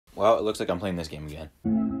Well, it looks like I'm playing this game again.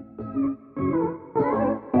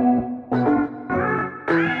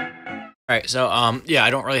 Alright, so, yeah,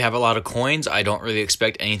 I don't really have a lot of coins. I don't really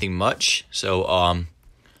expect anything much. So, I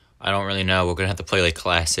don't really know. We're gonna have to play, like,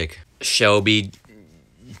 classic. Shelby,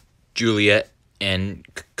 Juliet, and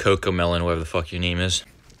Cocomelon, whatever the fuck your name is.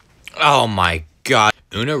 Oh my god.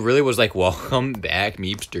 Una really was like, welcome back,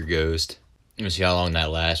 Meepster Ghost. Let me see how long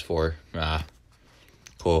that lasts for.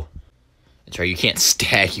 Cool. That's right, you can't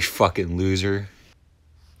stack, you fucking loser.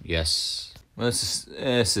 Yes. This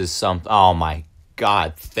is something. Oh my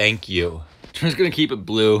god, thank you. I'm just gonna keep it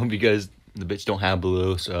blue because the bitch don't have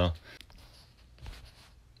blue, so.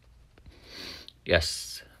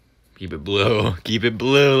 Yes. Keep it blue. Keep it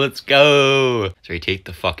blue. Let's go. Sorry, take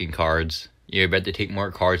the fucking cards. You're about to take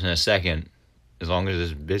more cards in a second. As long as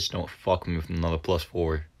this bitch don't fuck me with another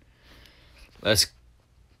 +4. Let's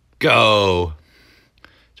go.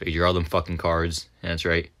 So draw them fucking cards. That's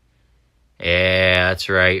right. Yeah, that's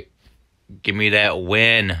right. Give me that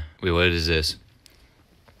win. Wait, what is this?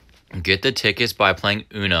 Get the tickets by playing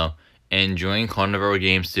Uno and join Carnival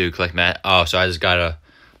games to collect Oh, so I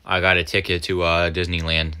got a ticket to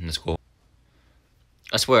Disneyland. That's cool.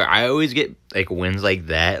 I swear, I always get like wins like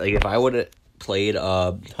that. Like if I would have played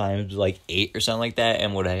times like 8 or something like that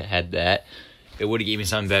and would have had that, it would have gave me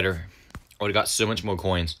something better. I would have got so much more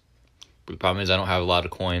coins. But the problem is I don't have a lot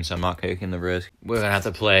of coins, so I'm not taking the risk. We're gonna have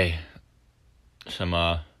to play some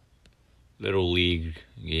little league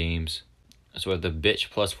games. That's what the bitch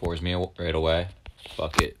 +4s me right away.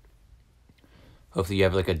 Fuck it. Hopefully you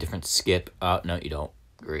have like a different skip. No, you don't.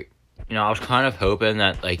 Great. You know, I was kind of hoping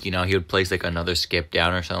that like, you know, he would place like another skip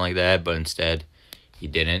down or something like that, but instead he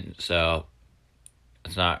didn't. So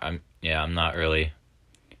it's not. I'm not really.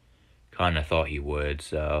 Kind of thought he would.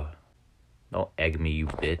 So don't egg me, you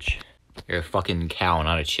bitch. You're a fucking cow,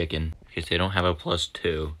 not a chicken. Because they don't have a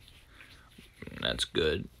 +2. That's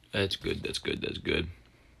good. That's good. That's good. That's good.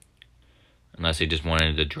 Unless they just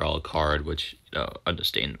wanted to draw a card, which,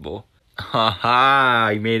 understandable. Haha,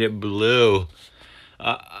 you made it blue.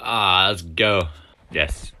 Let's go.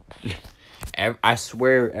 Yes. I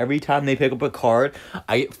swear, every time they pick up a card,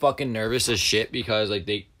 I get fucking nervous as shit because, like,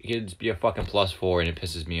 they could just be a fucking +4 and it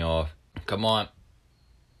pisses me off. Come on.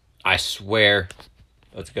 I swear.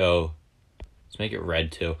 Let's go. Let's make it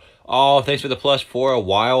red, too. Oh, thanks for the +4. A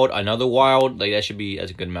wild. Another wild. Like, that's a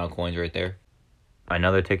good amount of coins right there.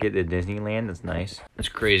 Another ticket to Disneyland. That's nice. That's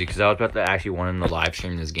crazy because I was about to actually want to live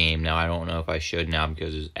stream this game. Now I don't know if I should now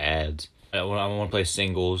because there's ads. I want to play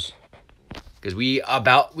singles because we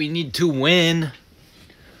need to win.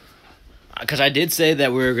 Because I did say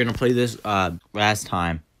that we were gonna play this last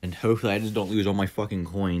time, and hopefully I just don't lose all my fucking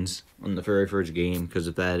coins on the very first game. Because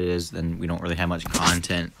if that is, then we don't really have much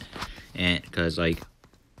content, and because like.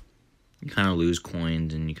 You kind of lose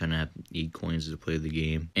coins, and you kind of need coins to play the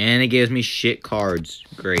game. And it gives me shit cards.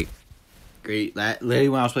 Great. Great. That literally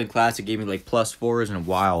when I was playing Classic, it gave me like +4s and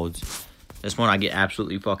wilds. This one I get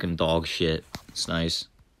absolutely fucking dog shit. It's nice.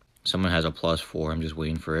 Someone has a +4. I'm just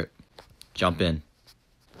waiting for it. Jump in.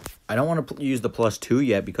 I don't want to use the +2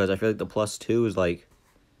 yet because I feel like the +2 is like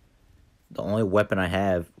the only weapon I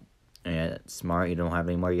have. Yeah, that's smart. You don't have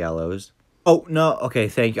any more yellows. Oh, no. Okay,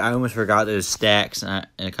 thank you. I almost forgot there's stacks, and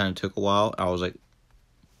it kind of took a while. I was like...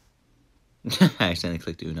 I accidentally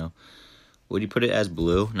clicked Uno. Would you put it as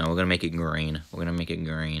blue? No, we're going to make it green. We're going to make it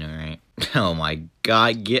green, alright? Oh my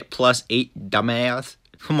god, get +8, dumbass.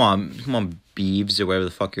 Come on, Beeves, or whatever the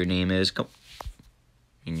fuck your name is. Come.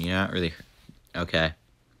 You're not really... Okay.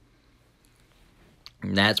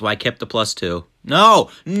 That's why I kept the +2. No!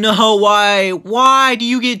 No, why? Why do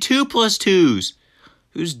you get 2 +2s?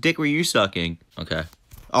 Whose dick were you sucking? Okay.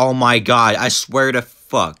 Oh my god, I swear to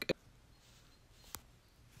fuck.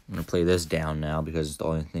 I'm gonna play this down now because it's the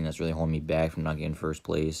only thing that's really holding me back from not getting first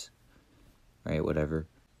place. Alright, whatever.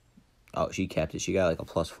 Oh, she kept it. She got like a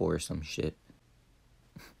 +4 or some shit.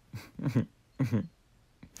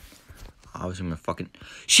 I was gonna fucking...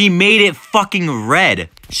 She made it fucking red.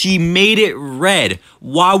 She made it red.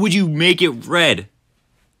 Why would you make it red?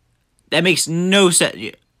 That makes no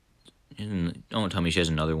sense. Don't tell me she has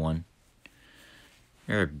another one.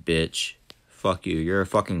 You're a bitch. Fuck you. You're a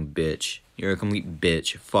fucking bitch. You're a complete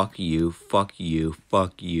bitch. Fuck you. Fuck you.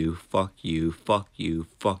 Fuck you. Fuck you. Fuck you.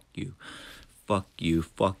 Fuck you. Fuck you.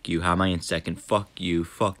 Fuck you. How am I in second? Fuck you.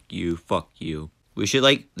 Fuck you. Fuck you. We should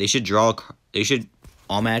like... They should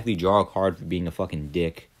automatically draw a card for being a fucking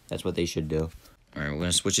dick. That's what they should do. Alright, we're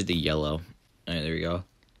gonna switch it to yellow. Alright, there we go.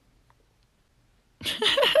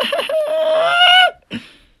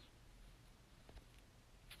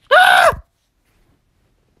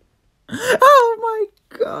 Oh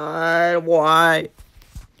my god, why?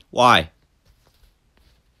 Why?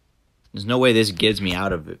 There's no way this gets me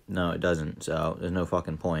out of it. No, it doesn't. So there's no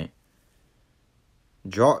fucking point.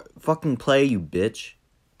 Draw, fucking play, you bitch.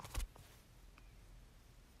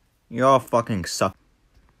 You all fucking suck.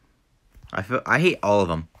 I hate all of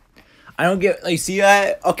them. I don't get, like, see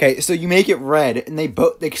that? Okay, so you make it red, and they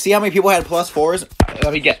see how many people had +4s?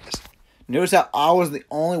 Let me guess. Notice that I was the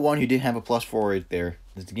only one who didn't have a +4 right there.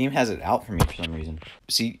 The game has it out for me for some reason.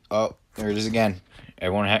 See, oh, there it is again.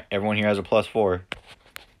 Everyone here has a +4.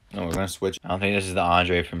 No, we're gonna switch. I don't think this is the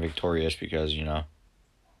Andre from Victorious because, you know,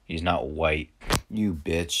 he's not white. You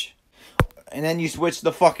bitch. And then you switch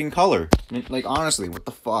the fucking color. Like, honestly, what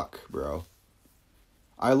the fuck, bro?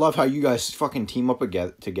 I love how you guys fucking team up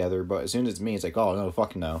together, but as soon as it's me, it's like, oh, no,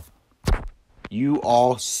 fucking no. You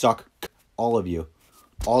all suck. All of you.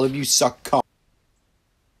 All of you suck cock.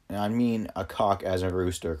 And I mean a cock as a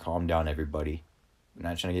rooster. Calm down, everybody. I'm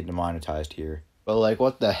not trying to get demonetized here. But, like,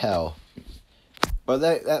 what the hell? But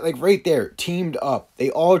that like, right there, teamed up.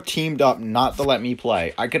 They all teamed up not to let me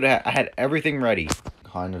play. I had everything ready.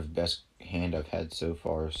 Kind of best hand I've had so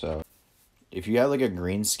far, so. If you have, like, a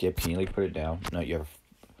green skip, can you, like, put it down? No, you have...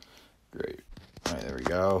 Great. Alright, there we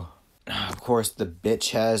go. Of course, the bitch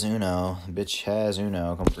has Uno. Bitch has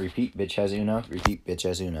Uno. Come, repeat, bitch has Uno. Repeat, bitch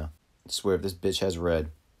has Uno. I swear, if this bitch has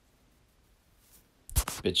red.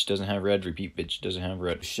 Bitch doesn't have red. Repeat, bitch doesn't have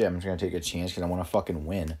red. Shit, I'm just gonna take a chance because I want to fucking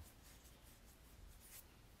win.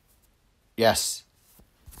 Yes.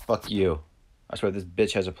 Fuck you. I swear, this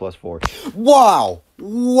bitch has a +4. Wow!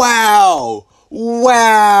 Wow!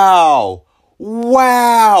 Wow!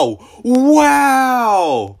 Wow!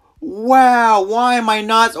 Wow! Wow! Why am I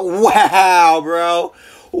not? Wow, bro!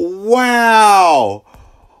 Wow!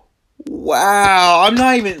 Wow! I'm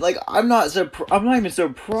not even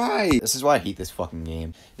surprised. This is why I hate this fucking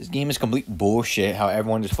game. This game is complete bullshit. How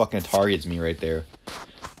everyone just fucking targets me right there.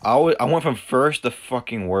 I went from first to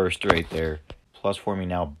fucking worst right there. +4 me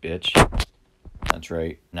now, bitch. That's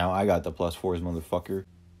right. Now I got the +4s, motherfucker.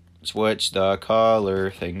 Switch the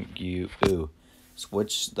color. Thank you. Ooh.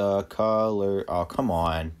 Switch the color. Oh, come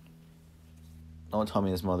on. Don't tell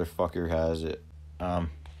me this motherfucker has it. I'm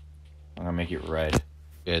gonna make it red.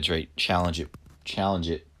 Yeah, that's right. Challenge it. Challenge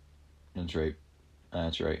it. That's right.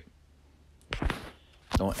 That's right.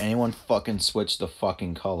 Don't anyone fucking switch the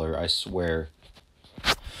fucking color. I swear.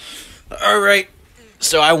 Alright.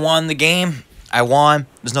 So I won the game. I won.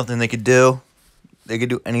 There's nothing they could do. They could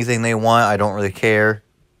do anything they want. I don't really care.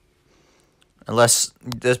 Unless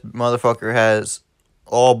this motherfucker has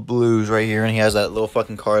all blues right here, and he has that little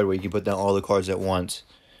fucking card where you can put down all the cards at once.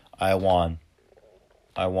 I won.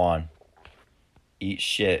 I won. Eat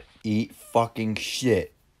shit. Eat fucking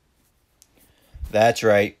shit. That's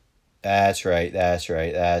right. That's right. That's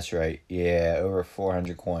right. That's right. Yeah, over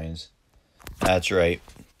 400 coins. That's right.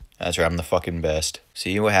 That's right. I'm the fucking best.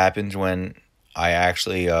 See what happens when I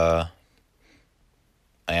actually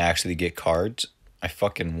get cards? I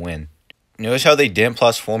fucking win. Notice how they didn't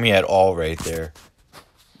 +4 me at all right there.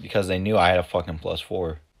 Because they knew I had a fucking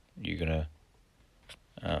 +4. You're gonna...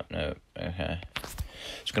 Oh, no. Okay.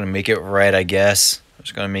 Just gonna make it red, I guess. I'm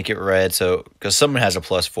just gonna make it red, so... Because someone has a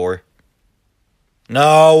 +4.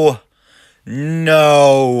 No!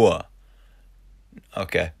 No!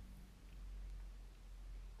 Okay.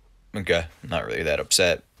 Okay. I'm not really that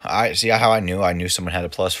upset. I see how I knew someone had a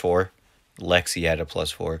 +4. Lexi had a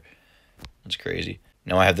 +4. That's crazy.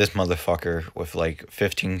 Now I have this motherfucker with like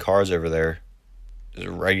 15 cards over there. Just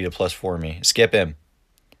ready to +4 me. Skip him.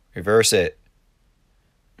 Reverse it.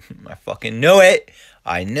 I fucking knew it.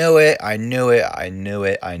 I knew it. I knew it. I knew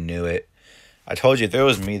it. I knew it. I told you if it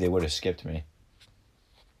was me, they would have skipped me.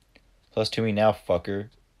 +2 me now, fucker.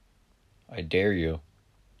 I dare you.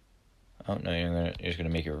 Oh no, you're just gonna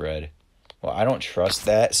make it red. Well, I don't trust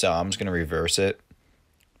that, so I'm just gonna reverse it.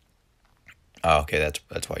 Oh, okay,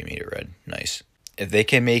 that's why you made it red. Nice. If they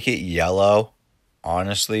can make it yellow,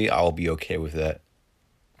 honestly, I'll be okay with that.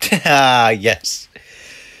 Yes.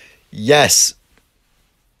 Yes.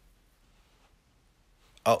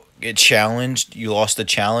 Oh, get challenged. You lost the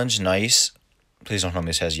challenge. Nice. Please don't tell me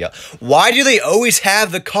this has yellow. Why do they always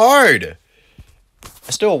have the card?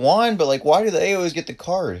 I still won, but like, why do they always get the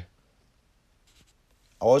card?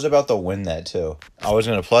 I was about to win that too. I was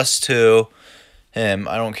gonna +2 him.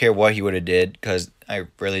 I don't care what he would have did because I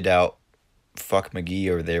really doubt fuck McGee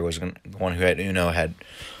over there was the one who had Uno had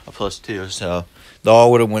a +2. So the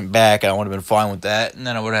all would have went back. And I would have been fine with that, and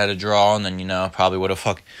then I would have had a draw, and then probably would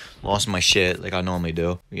have lost my shit like I normally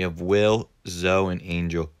do. We have Will, Zoe, and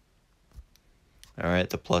Angel. All right,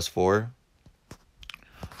 the +4.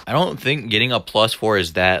 I don't think getting a +4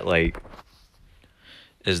 is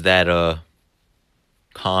that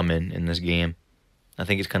common in this game. I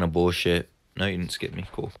think it's kind of bullshit. No, you didn't skip me.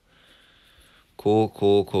 Cool. Cool.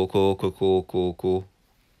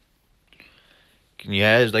 Can you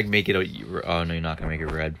guys, like, make it a... Oh, no, you're not going to make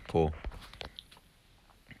it red. Cool.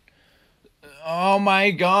 Oh,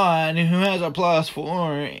 my God. Who has a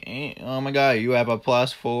 +4? Oh, my God. You have a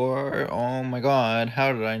 +4? Oh, my God.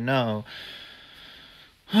 How did I know?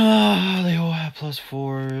 They all have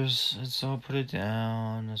 +4s. Let's all put it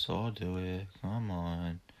down. Let's all do it. Come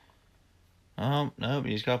on. Oh, nope.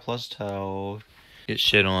 He's got +12. Get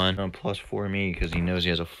shit on +4 me because he knows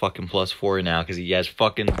he has a fucking +4 now because he has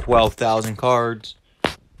fucking 12,000 cards.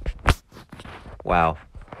 Wow.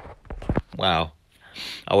 I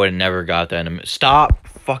would have never got that. Stop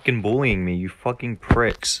fucking bullying me, you fucking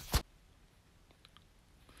pricks.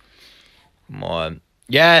 Come on.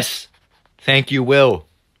 Yes! Thank you, Will.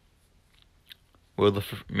 I was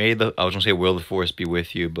gonna say will the force be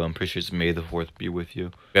with you, but I'm pretty sure it's may the force be with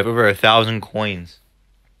you. We have over 1,000 coins.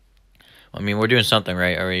 I mean, we're doing something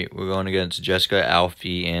right. All right, we're going against Jessica,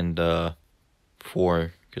 Alfie, and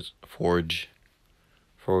Forager.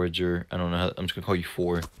 I don't know how. I'm just gonna call you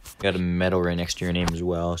Four. You got a medal right next to your name as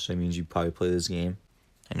well, so that means you probably play this game.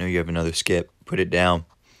 I know you have another skip. Put it down.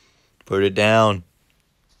 Put it down.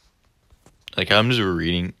 Like, I'm just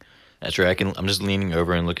reading. That's right. I'm just leaning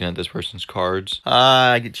over and looking at this person's cards.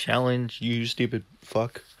 I get challenged. You stupid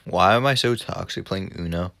fuck. Why am I so toxic playing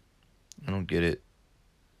Uno? I don't get it.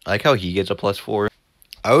 I like how he gets a +4.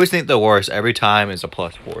 I always think the worst every time it's a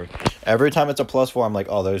 +4. Every time it's a +4, I'm like,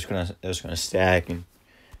 oh, they're just gonna stack and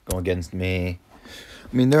go against me.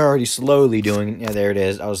 I mean, they're already slowly doing. Yeah, there it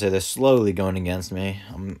is. I would say they're slowly going against me.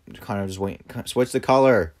 I'm kind of just waiting. Switch the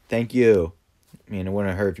color. Thank you. I mean, it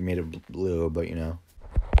wouldn't hurt if you made it blue, but you know,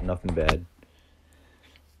 nothing bad.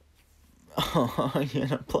 Oh,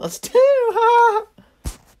 yeah, +2. Ha!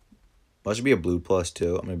 Well, it should be a blue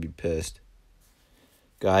 +2. I'm gonna be pissed.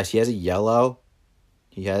 Guys, he has a yellow.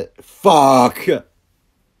 Fuck!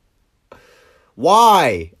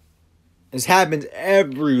 Why? This happens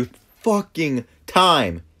every fucking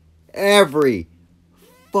time. Every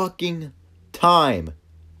fucking time.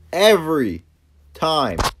 Every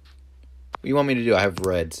time. What do you want me to do? I have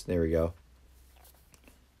reds. There we go.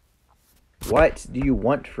 What do you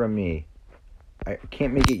want from me? I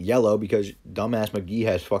can't make it yellow because dumbass McGee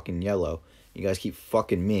has fucking yellow. You guys keep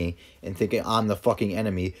fucking me and thinking I'm the fucking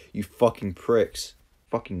enemy. You fucking pricks.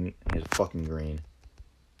 Fucking his fucking green.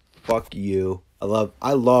 Fuck you.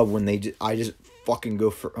 I love when I just fucking go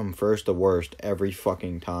from first to worst every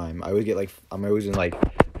fucking time. I always get like I'm always in like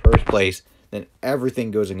first place. Then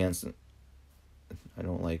everything goes against it. I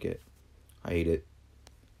don't like it. I hate it.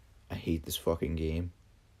 I hate this fucking game.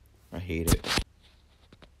 I hate it.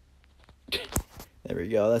 There we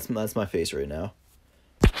go. That's my face right now.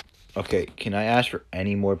 Okay, can I ask for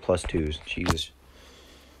any more +2s? Jesus.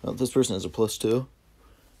 Well, this person has a +2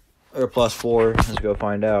 or a +4. Let's go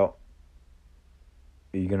find out.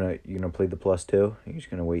 Are you gonna play the +2? You're just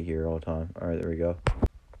gonna wait here all the time. All right, there we go.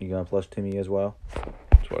 You gonna +2 me as well?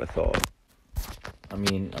 That's what I thought. I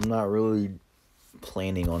mean, I'm not really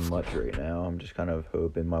planning on much right now. I'm just kind of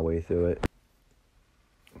hoping my way through it.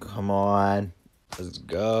 Come on, let's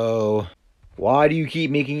go. Why do you keep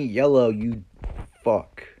making it yellow? You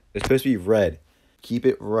fuck. It's supposed to be red. Keep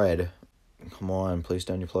it red. Come on, place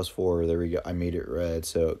down your +4. There we go. I made it red.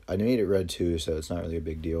 So I made it red too, so it's not really a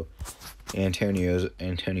big deal. Antonio's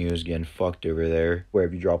getting fucked over there. Where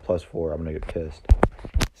if you draw +4, I'm gonna get pissed.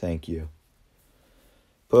 Thank you.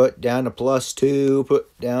 Put down a +2.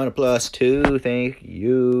 Put down a +2. Thank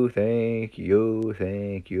you. Thank you.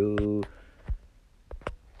 Thank you.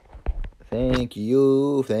 Thank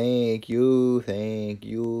you. Thank you. Thank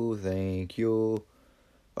you. Thank you.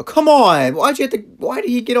 Oh, come on. Why did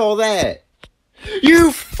he get all that?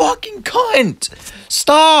 You fucking cunt.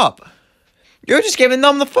 Stop. You're just giving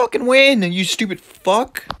them the fucking win, you stupid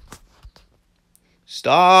fuck.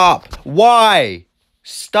 Stop. Why?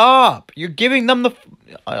 Stop. You're giving them the...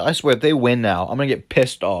 I swear, if they win now, I'm gonna get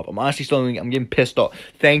pissed off. I'm honestly I'm getting pissed off.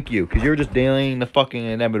 Thank you, because you're just dealing the fucking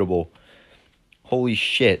inevitable. Holy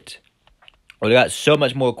shit. Well, they got so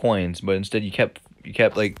much more coins, but instead you kept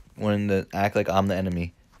like wanting to act like I'm the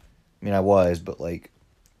enemy. I mean, I was, but like,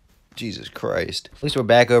 Jesus Christ. At least we're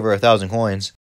back over 1,000 coins.